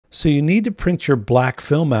So you need to print your black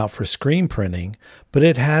film out for screen printing, but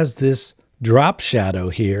it has this drop shadow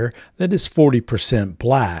here that is 40%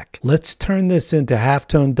 black. Let's turn this into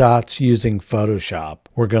halftone dots using Photoshop.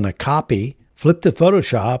 We're going to copy, flip to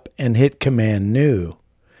Photoshop, and hit Command New.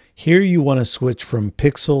 Here you want to switch from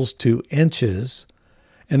pixels to inches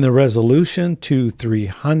and the resolution to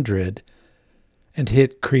 300 and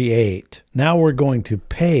hit Create. Now we're going to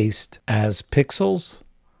paste as pixels,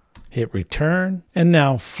 hit Return, and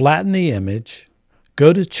now flatten the image,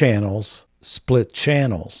 go to Channels, Split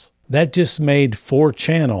Channels. That just made 4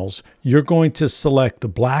 channels. You're going to select the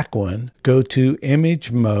black one, go to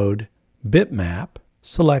Image Mode, Bitmap,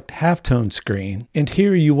 select Halftone Screen, and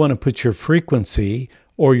here you want to put your frequency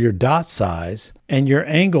or your dot size and your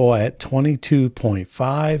angle at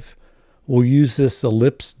 22.5. We'll use this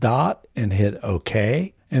ellipse dot and hit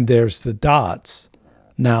OK, and there's the dots.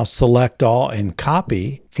 Now select all and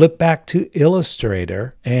copy, flip back to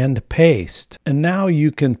Illustrator and paste. And now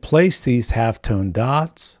you can place these halftone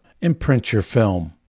dots and print your film.